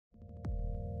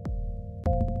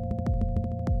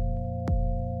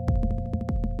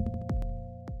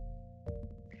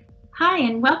Hi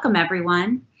and welcome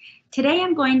everyone. Today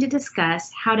I'm going to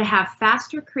discuss how to have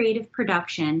faster creative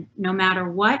production no matter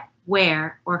what,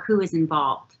 where, or who is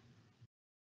involved.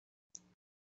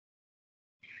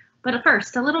 But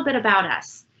first, a little bit about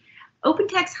us.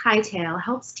 OpenText Hightail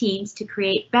helps teams to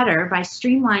create better by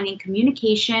streamlining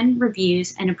communication,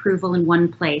 reviews, and approval in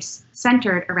one place,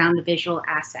 centered around the visual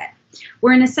asset.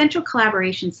 We're an essential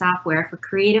collaboration software for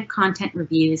creative content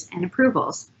reviews and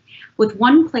approvals. With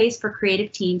one place for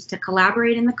creative teams to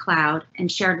collaborate in the cloud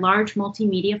and share large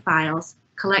multimedia files,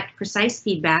 collect precise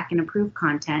feedback, and approve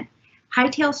content,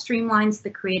 Hightail streamlines the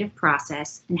creative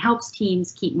process and helps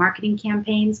teams keep marketing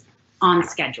campaigns on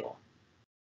schedule.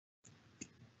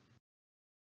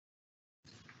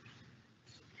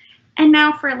 And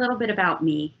now for a little bit about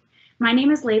me. My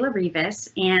name is Layla Revis,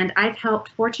 and I've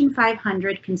helped Fortune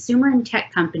 500 consumer and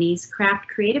tech companies craft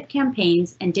creative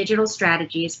campaigns and digital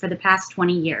strategies for the past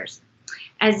 20 years.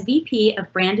 As VP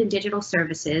of Brand and Digital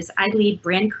Services, I lead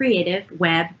brand creative,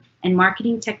 web, and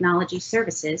marketing technology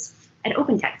services at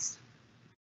OpenText.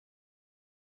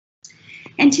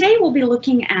 And today we'll be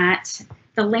looking at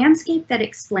the landscape that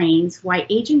explains why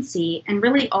agency and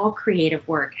really all creative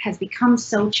work has become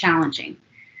so challenging.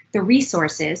 The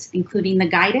resources, including the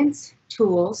guidance,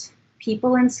 tools,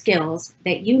 people, and skills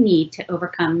that you need to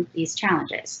overcome these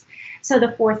challenges. So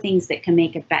the 4 things that can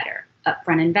make it better: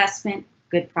 upfront investment,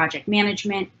 good project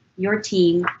management, your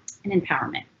team, and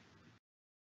empowerment.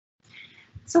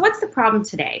 So what's the problem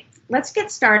today? Let's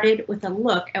get started with a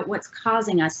look at what's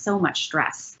causing us so much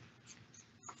stress.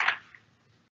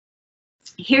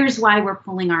 Here's why we're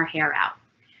pulling our hair out.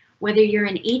 Whether you're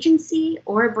an agency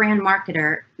or a brand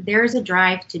marketer, there's a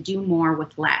drive to do more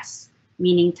with less,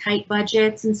 meaning tight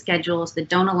budgets and schedules that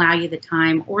don't allow you the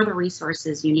time or the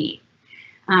resources you need.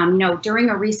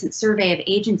 During a recent survey of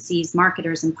agencies,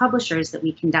 marketers, and publishers that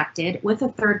we conducted with a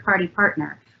third-party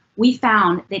partner, we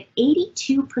found that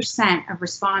 82% of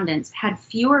respondents had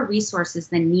fewer resources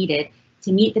than needed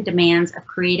to meet the demands of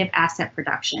creative asset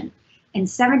production, and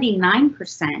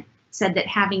 79% said that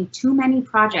having too many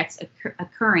projects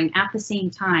occurring at the same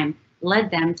time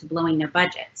led them to blowing their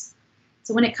budgets.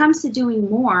 So when it comes to doing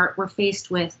more, we're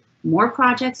faced with more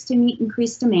projects to meet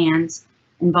increased demands,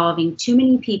 involving too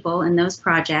many people in those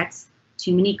projects,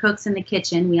 too many cooks in the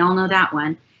kitchen, we all know that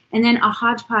one, and then a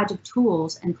hodgepodge of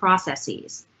tools and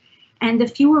processes. And the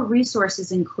fewer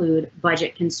resources include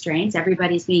budget constraints,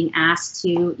 everybody's being asked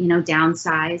to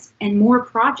downsize, and more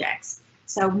projects.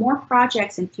 So more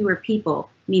projects and fewer people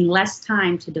mean less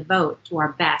time to devote to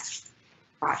our best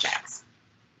projects.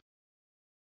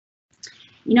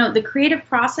 The creative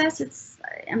process,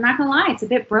 I'm not gonna lie, it's a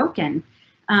bit broken.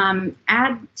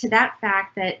 Add to that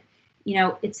fact that,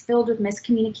 it's filled with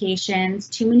miscommunications,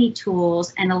 too many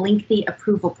tools, and a lengthy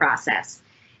approval process.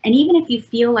 And even if you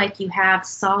feel like you have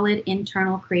solid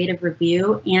internal creative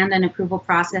review and an approval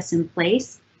process in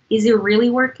place, is it really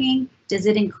working? Does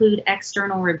it include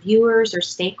external reviewers or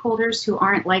stakeholders who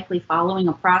aren't likely following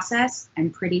a process? I'm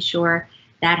pretty sure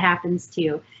that happens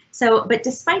too. But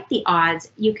despite the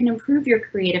odds, you can improve your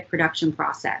creative production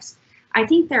process. I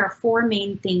think there are 4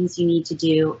 main things you need to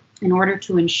do in order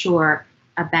to ensure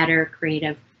a better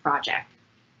creative project.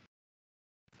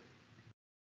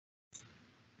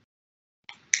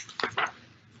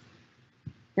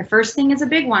 The first thing is a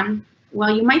big one.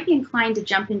 While you might be inclined to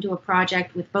jump into a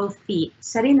project with both feet,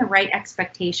 setting the right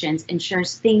expectations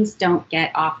ensures things don't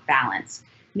get off balance.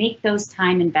 Make those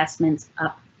time investments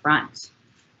up front.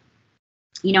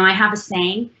 I have a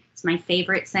saying, it's my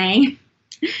favorite saying,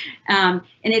 and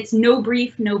it's no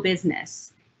brief, no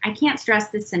business. I can't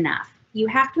stress this enough. You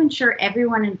have to ensure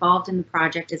everyone involved in the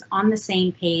project is on the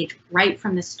same page right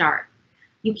from the start.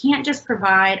 You can't just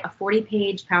provide a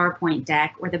 40-page PowerPoint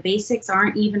deck where the basics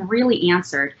aren't even really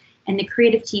answered, and the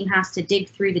creative team has to dig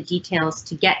through the details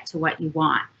to get to what you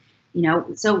want.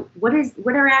 So what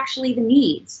are actually the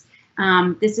needs?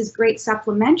 This is great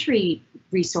supplementary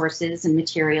resources and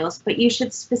materials, but you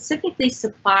should specifically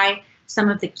supply some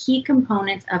of the key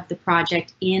components of the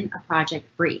project in a project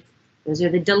brief. Those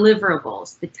are the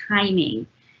deliverables, the timing,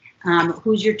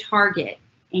 who's your target,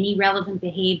 any relevant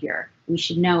behavior we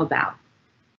should know about.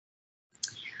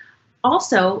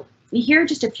 Also, here are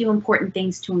just a few important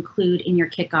things to include in your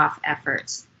kickoff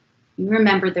efforts. You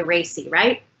remember the RACI,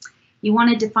 right? You want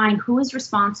to define who is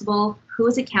responsible, who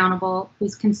is accountable,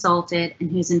 who's consulted,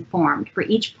 and who's informed for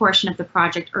each portion of the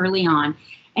project early on,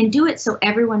 and do it so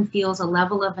everyone feels a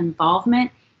level of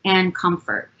involvement and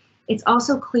comfort. It's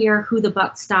also clear who the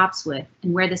buck stops with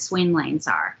and where the swim lanes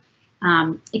are.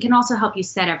 It can also help you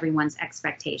set everyone's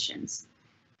expectations.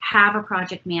 Have a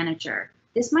project manager.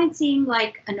 This might seem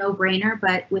like a no-brainer,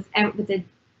 but with the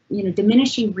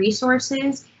diminishing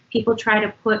resources, people try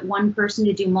to put one person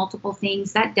to do multiple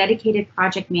things. That dedicated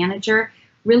project manager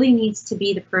really needs to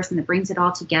be the person that brings it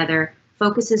all together,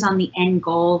 focuses on the end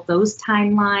goal, those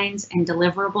timelines and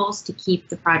deliverables to keep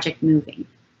the project moving.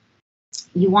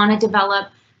 You want to develop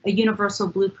a universal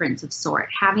blueprint of sort,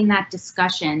 having that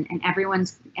discussion and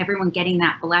everyone getting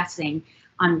that blessing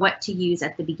on what to use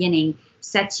at the beginning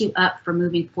sets you up for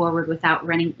moving forward without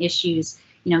running issues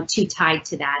too tied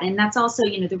to that. And that's also,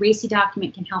 the RACI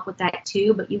document can help with that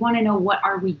too, but you want to know what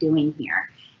are we doing here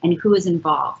and who is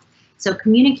involved. So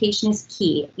communication is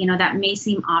key. That may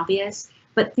seem obvious,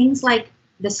 but things like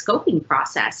the scoping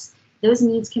process, those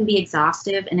needs can be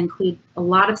exhaustive and include a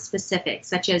lot of specifics,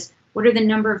 such as what are the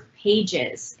number of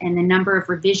pages and the number of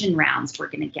revision rounds we're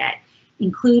going to get,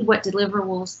 include what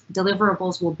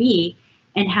deliverables will be,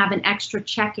 and have an extra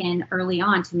check-in early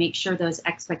on to make sure those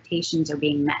expectations are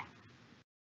being met.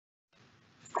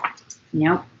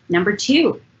 Number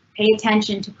 2, pay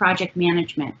attention to project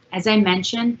management. As I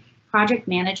mentioned, project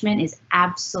management is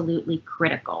absolutely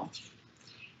critical.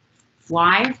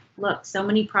 Why? Look, so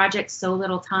many projects, so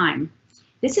little time.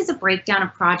 This is a breakdown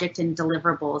of project and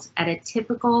deliverables at a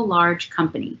typical large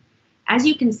company. As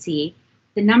you can see,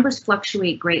 the numbers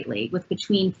fluctuate greatly with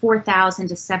between 4,000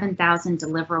 to 7,000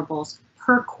 deliverables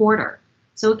per quarter.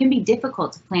 So it can be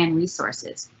difficult to plan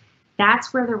resources.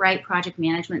 That's where the right project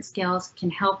management skills can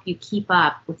help you keep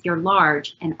up with your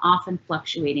large and often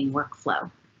fluctuating workflow.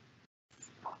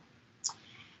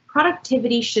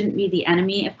 Productivity shouldn't be the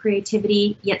enemy of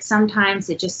creativity, yet sometimes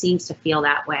it just seems to feel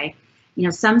that way.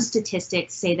 Some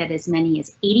statistics say that as many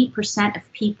as 80%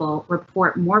 of people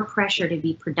report more pressure to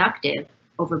be productive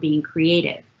over being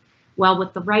creative. Well,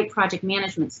 with the right project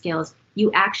management skills,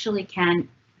 you actually can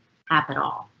have it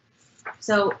all.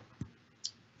 So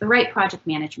the right project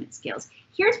management skills.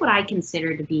 Here's what I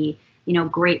consider to be,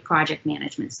 great project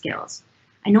management skills.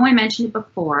 I know I mentioned it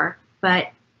before, but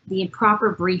the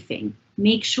proper briefing.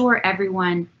 Make sure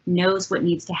everyone knows what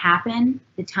needs to happen,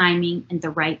 the timing, and the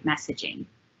right messaging.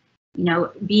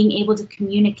 Being able to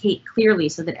communicate clearly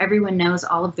so that everyone knows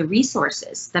all of the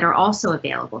resources that are also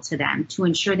available to them to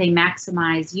ensure they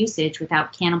maximize usage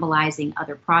without cannibalizing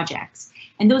other projects.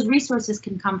 And those resources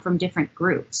can come from different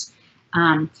groups.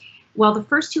 While the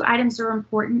first 2 items are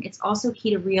important, it's also key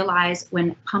to realize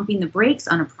when pumping the brakes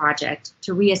on a project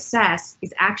to reassess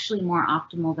is actually more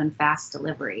optimal than fast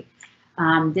delivery.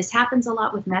 This happens a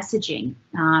lot with messaging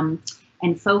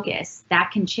and focus.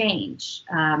 That can change.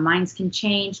 Minds can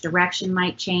change, direction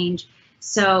might change.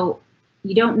 So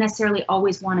you don't necessarily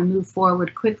always want to move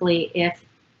forward quickly if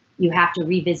you have to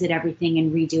revisit everything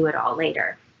and redo it all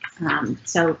later.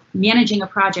 So managing a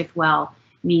project well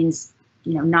means,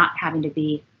 not having to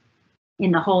be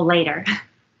in the hole later.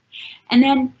 And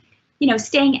then,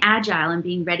 staying agile and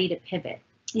being ready to pivot.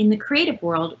 In the creative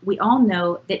world, we all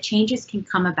know that changes can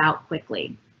come about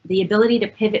quickly. The ability to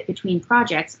pivot between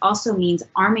projects also means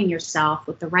arming yourself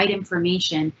with the right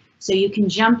information so you can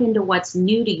jump into what's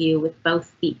new to you with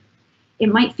both feet.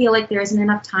 It might feel like there isn't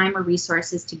enough time or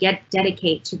resources to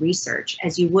dedicate to research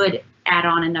as you would add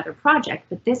on another project,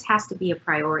 but this has to be a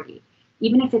priority,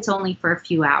 even if it's only for a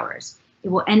few hours. It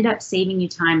will end up saving you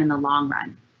time in the long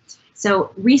run.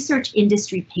 So research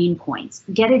industry pain points,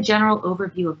 get a general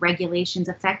overview of regulations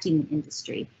affecting the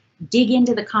industry, dig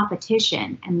into the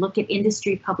competition and look at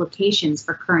industry publications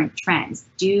for current trends.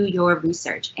 Do your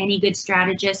research. Any good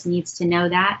strategist needs to know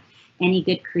that. Any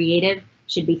good creative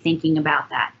should be thinking about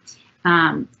that.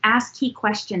 Ask key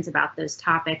questions about those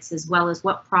topics, as well as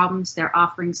what problems their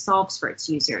offering solves for its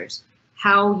users,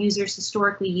 how users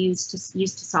historically used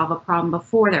to solve a problem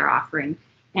before their offering,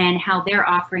 and how their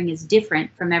offering is different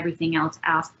from everything else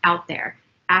out there.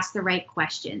 Ask the right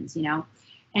questions,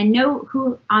 and know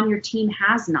who on your team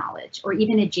has knowledge or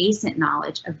even adjacent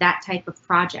knowledge of that type of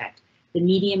project, the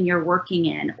medium you're working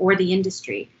in or the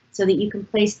industry, so that you can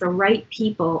place the right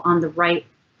people on the right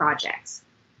projects.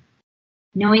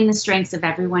 Knowing the strengths of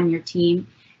everyone on your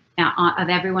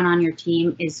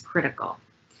team is critical.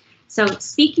 So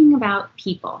speaking about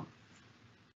people,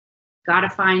 gotta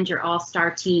find your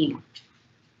all-star team.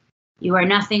 You are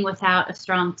nothing without a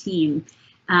strong team,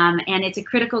 and it's a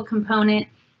critical component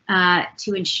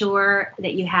to ensure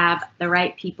that you have the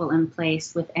right people in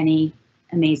place with any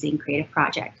amazing creative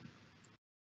project.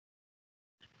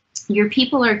 Your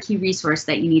people are a key resource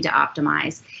that you need to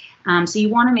optimize, so you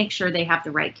want to make sure they have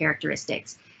the right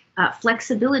characteristics.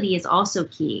 Flexibility is also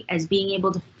key, as being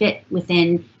able to fit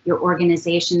within your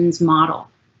organization's model.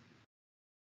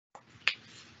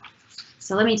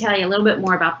 So let me tell you a little bit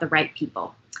more about the right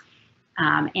people.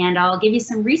 And I'll give you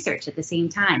some research at the same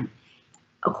time.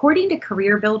 According to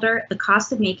Career Builder, the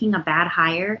cost of making a bad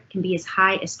hire can be as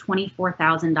high as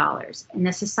 $24,000, and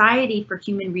the Society for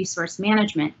Human Resource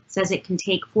Management says it can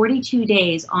take 42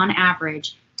 days on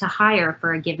average to hire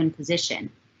for a given position.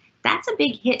 That's a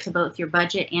big hit to both your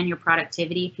budget and your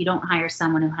productivity if you don't hire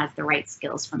someone who has the right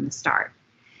skills from the start.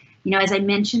 You know, as I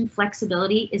mentioned,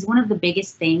 flexibility is one of the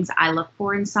biggest things I look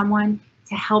for in someone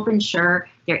to help ensure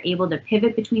they're able to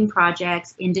pivot between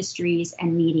projects, industries,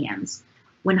 and mediums.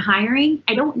 When hiring,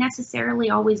 I don't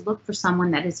necessarily always look for someone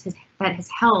that has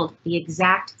held the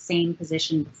exact same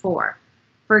position before.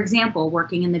 For example,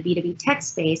 working in the B2B tech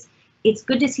space, it's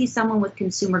good to see someone with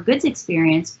consumer goods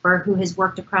experience or who has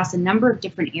worked across a number of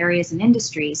different areas and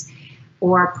industries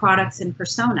or products and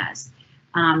personas.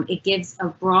 It gives a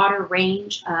broader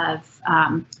range of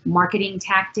marketing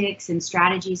tactics and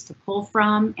strategies to pull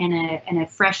from and a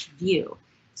fresh view.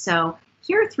 So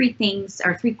here are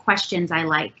three questions I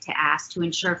like to ask to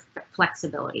ensure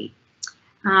flexibility.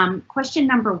 Question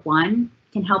number one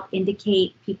can help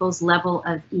indicate people's level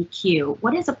of EQ.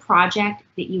 What is a project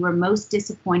that you were most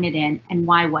disappointed in, and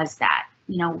why was that?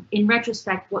 You know, in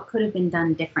retrospect, what could have been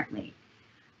done differently?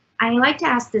 I like to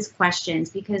ask these questions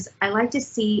because I like to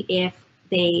see if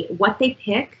what they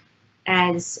pick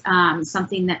as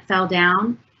something that fell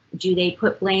down. Do they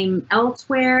put blame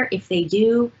elsewhere? If they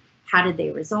do, how did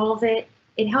they resolve it?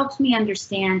 It helps me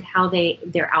understand how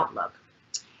their outlook.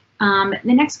 The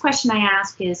next question I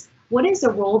ask is, what is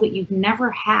a role that you've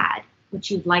never had,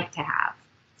 which you'd like to have?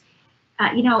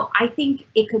 You know, I think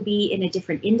it could be in a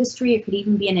different industry, it could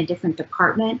even be in a different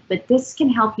department, but this can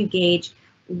help you gauge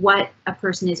what a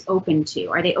person is open to.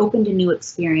 Are they open to new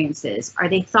experiences? Are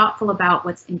they thoughtful about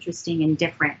what's interesting and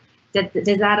different?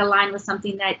 Does that align with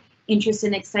something that interests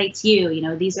and excites you? You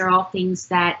know, these are all things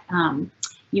that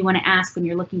you want to ask when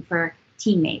you're looking for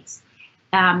teammates.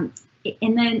 And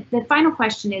then the final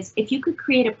question is, if you could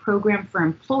create a program for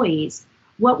employees,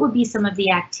 what would be some of the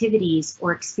activities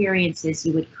or experiences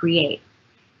you would create?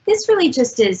 This really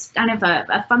just is kind of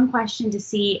a fun question to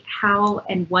see how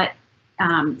and what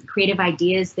creative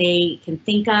ideas they can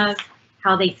think of,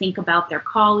 how they think about their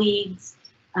colleagues.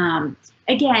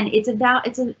 Again,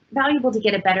 it's valuable to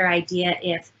get a better idea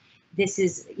if this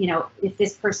is, you know, if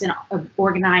this person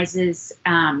organizes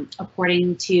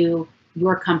according to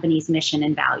your company's mission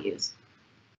and values.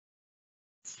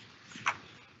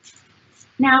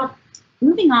 Now,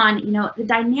 moving on, you know, the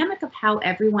dynamic of how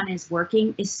everyone is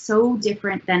working is so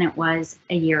different than it was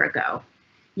a year ago.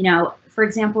 You know, for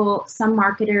example, some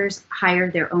marketers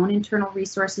hire their own internal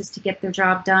resources to get their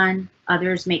job done.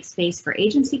 Others make space for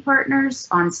agency partners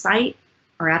on site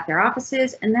or at their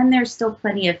offices. And then there's still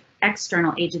plenty of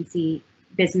external agency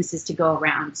businesses to go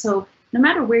around. So no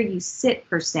matter where you sit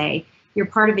per se, you're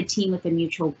part of a team with a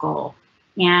mutual goal.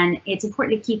 And it's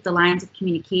important to keep the lines of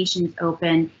communications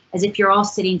open as if you're all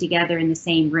sitting together in the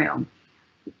same room.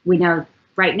 We know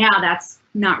right now that's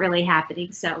not really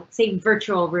happening, so same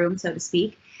virtual room, so to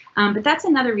speak. But that's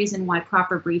another reason why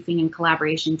proper briefing and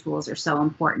collaboration tools are so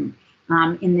important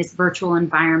in this virtual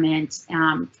environment,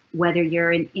 whether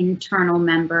you're an internal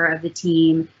member of the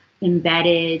team,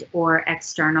 embedded or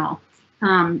external.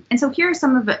 And so here are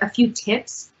some of a few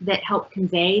tips that help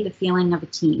convey the feeling of a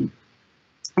team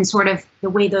and sort of the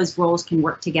way those roles can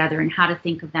work together and how to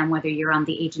think of them, whether you're on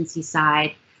the agency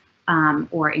side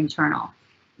or internal.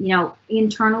 You know,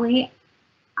 internally,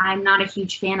 I'm not a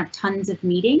huge fan of tons of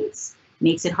meetings.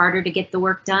 Makes it harder to get the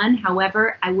work done.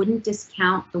 However, I wouldn't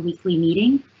discount the weekly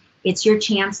meeting. It's your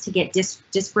chance to get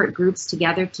disparate groups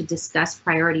together to discuss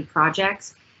priority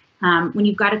projects. When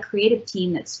you've got a creative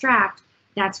team that's strapped,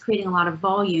 that's creating a lot of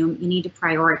volume. You need to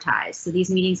prioritize. So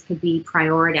these meetings could be a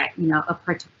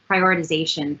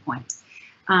prioritization point.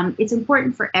 It's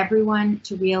important for everyone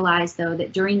to realize, though,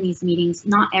 that during these meetings,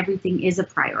 not everything is a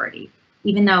priority,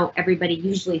 even though everybody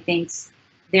usually thinks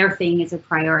their thing is a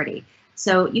priority.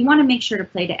 So you want to make sure to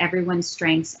play to everyone's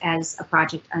strengths as a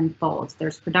project unfolds.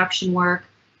 There's production work,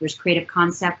 there's creative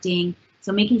concepting.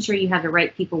 So making sure you have the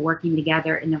right people working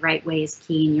together in the right way is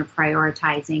key, and you're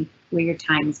prioritizing where your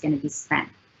time is going to be spent.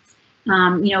 You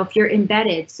know, if you're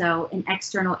embedded, so an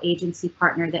external agency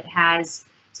partner that has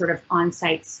sort of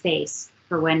on-site space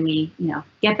for when we, you know,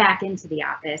 get back into the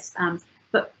office,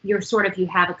 but you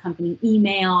have a company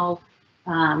email,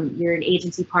 you're an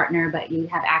agency partner, but you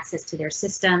have access to their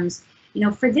systems. You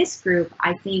know, for this group,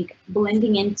 I think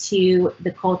blending into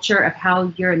the culture of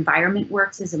how your environment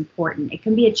works is important. It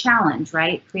can be a challenge,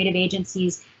 right? Creative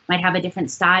agencies might have a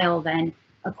different style than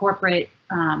a corporate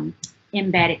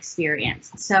embed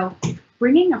experience. So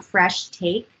bringing a fresh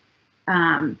take,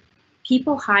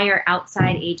 people hire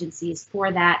outside agencies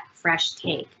for that fresh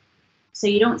take. So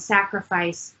you don't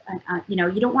sacrifice, you know,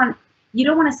 you don't want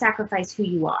to sacrifice who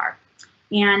you are.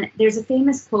 And there's a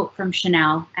famous quote from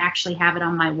Chanel. I actually have it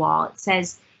on my wall. It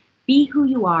says, "Be who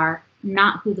you are,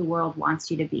 not who the world wants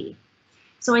you to be."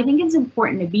 So I think it's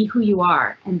important to be who you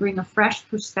are and bring a fresh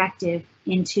perspective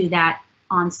into that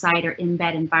on-site or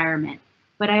in-bed environment.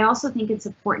 But I also think it's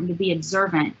important to be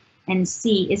observant and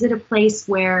see, is it a place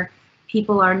where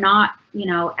people are not, you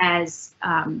know, as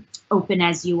open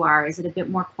as you are? Is it a bit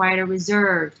more quiet or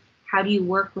reserved? How do you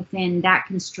work within that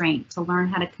constraint to learn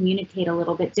how to communicate a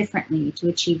little bit differently to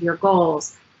achieve your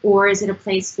goals? Or is it a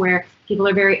place where people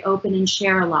are very open and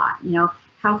share a lot? You know,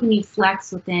 how can you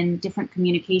flex within different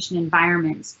communication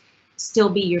environments, still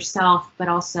be yourself, but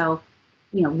also,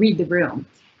 you know, read the room?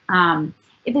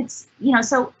 If it's, you know,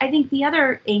 so I think the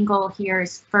other angle here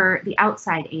is for the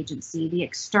outside agency, the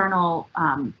external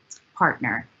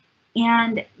partner.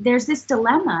 And there's this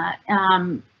dilemma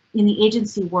in the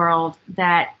agency world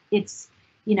that it's,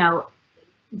 you know,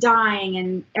 dying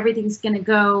and everything's going to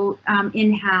go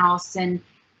in-house. And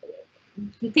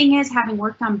the thing is, having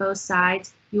worked on both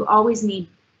sides, you always need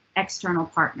external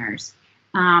partners.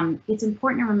 It's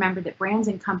important to remember that brands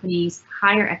and companies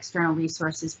hire external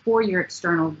resources for your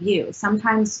external view.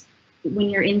 Sometimes when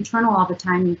you're internal all the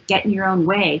time, you get in your own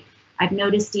way. I've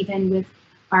noticed even with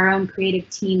our own creative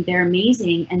team, they're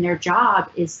amazing, and their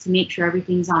job is to make sure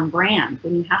everything's on brand.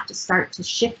 When you have to start to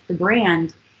shift the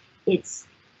brand, it's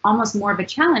almost more of a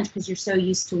challenge because you're so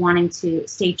used to wanting to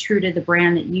stay true to the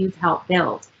brand that you've helped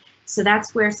build. So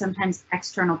that's where sometimes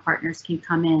external partners can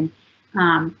come in.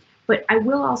 But I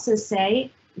will also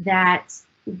say that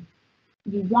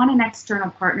you want an external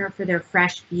partner for their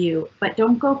fresh view, but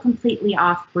don't go completely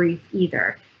off brief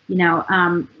either. You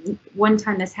know, one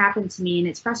time this happened to me, and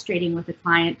it's frustrating with a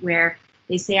client where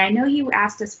they say, "I know you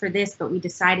asked us for this, but we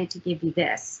decided to give you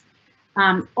this."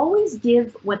 Always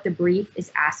give what the brief is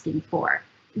asking for.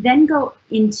 Then go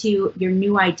into your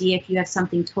new idea if you have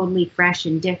something totally fresh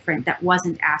and different that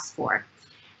wasn't asked for.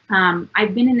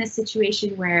 I've been in this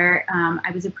situation where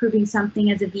I was approving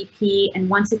something as a VP, and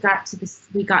once it got to this,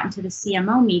 we got into the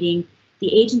CMO meeting,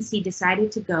 the agency decided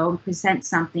to go and present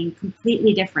something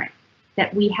completely different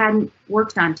that we hadn't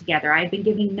worked on together. I had been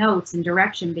giving notes and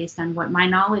direction based on what my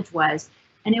knowledge was,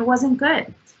 and it wasn't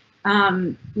good.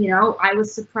 You know, I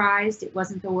was surprised. It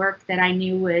wasn't the work that I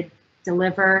knew would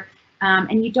deliver.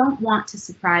 And you don't want to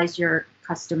surprise your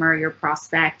customer, your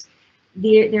prospect.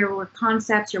 There were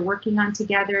concepts you're working on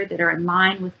together that are in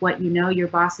line with what you know your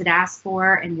boss had asked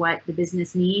for and what the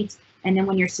business needs. And then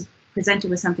when you're presented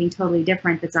with something totally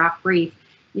different that's off brief,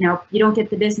 you know, you don't get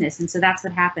the business. And so that's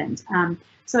what happened.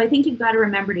 So I think you've got to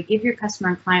remember to give your customer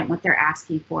and client what they're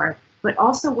asking for, but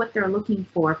also what they're looking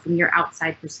for from your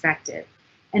outside perspective.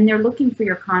 And they're looking for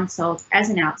your consult as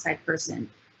an outside person.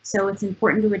 So it's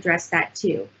important to address that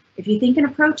too. If you think an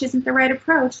approach isn't the right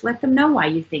approach, let them know why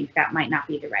you think that might not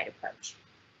be the right approach.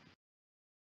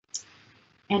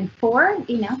 And 4,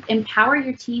 you know, empower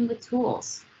your team with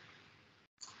tools.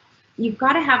 You've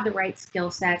got to have the right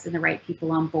skill sets and the right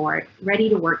people on board, ready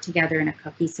to work together in a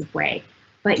cohesive way.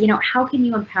 But, you know, how can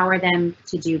you empower them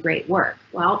to do great work?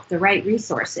 Well, the right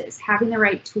resources, having the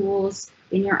right tools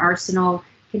in your arsenal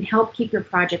can help keep your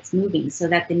projects moving so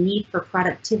that the need for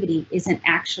productivity isn't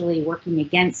actually working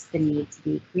against the need to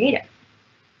be creative.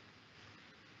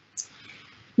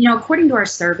 You know, according to our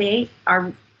survey,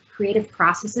 our creative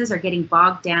processes are getting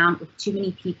bogged down with too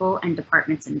many people and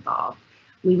departments involved.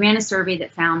 We ran a survey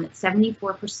that found that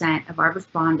 74% of our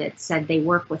respondents said they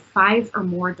work with 5 or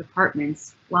more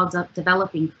departments while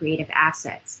developing creative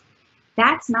assets.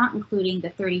 That's not including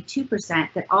the 32%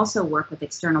 that also work with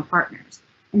external partners.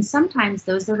 And sometimes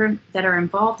those that are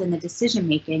involved in the decision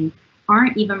making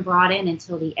aren't even brought in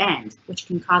until the end, which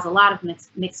can cause a lot of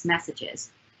mixed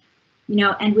messages. You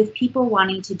know, and with people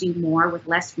wanting to do more with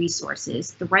less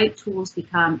resources, the right tools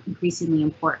become increasingly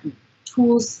important.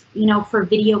 Tools, you know, for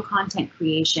video content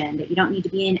creation that you don't need to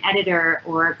be an editor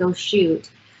or go shoot,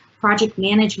 project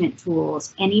management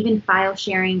tools, and even file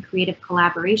sharing creative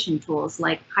collaboration tools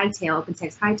like Hightail,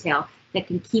 OpenText Hightail, that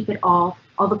can keep it all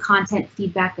the content,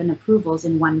 feedback, and approvals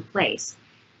in one place.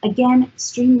 Again,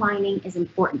 streamlining is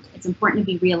important. It's important to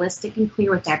be realistic and clear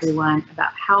with everyone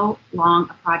about how long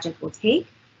a project will take,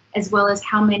 as well as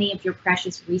how many of your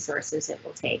precious resources it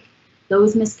will take.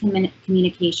 Those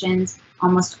miscommunications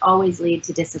almost always lead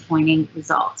to disappointing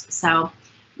results. So,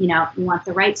 you know, you want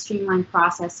the right streamlined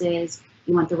processes,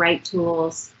 you want the right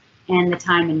tools, and the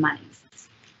time and money.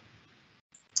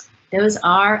 Those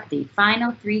are the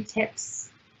final 3 tips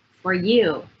for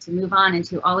you to move on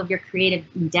into all of your creative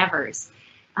endeavors.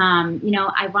 You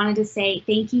know, I wanted to say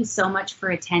thank you so much for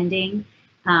attending.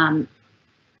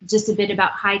 Just a bit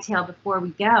about Hightail before we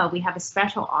go. We have a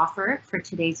special offer for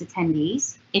today's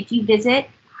attendees. If you visit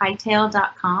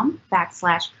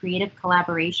hightail.com/creative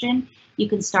collaboration, you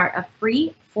can start a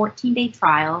free 14-day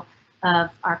trial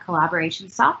of our collaboration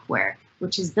software,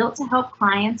 which is built to help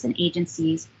clients and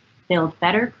agencies build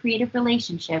better creative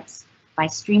relationships by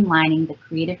streamlining the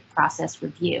creative process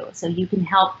review. So you can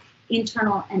help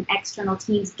internal and external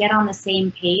teams get on the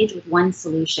same page with one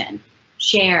solution.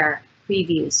 Share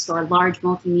previews, store large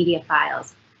multimedia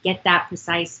files, get that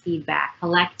precise feedback,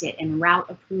 collect it, and route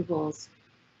approvals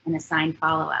and assign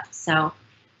follow-up. So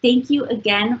thank you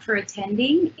again for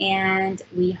attending, and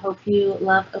we hope you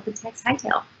love OpenText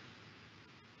Hightail.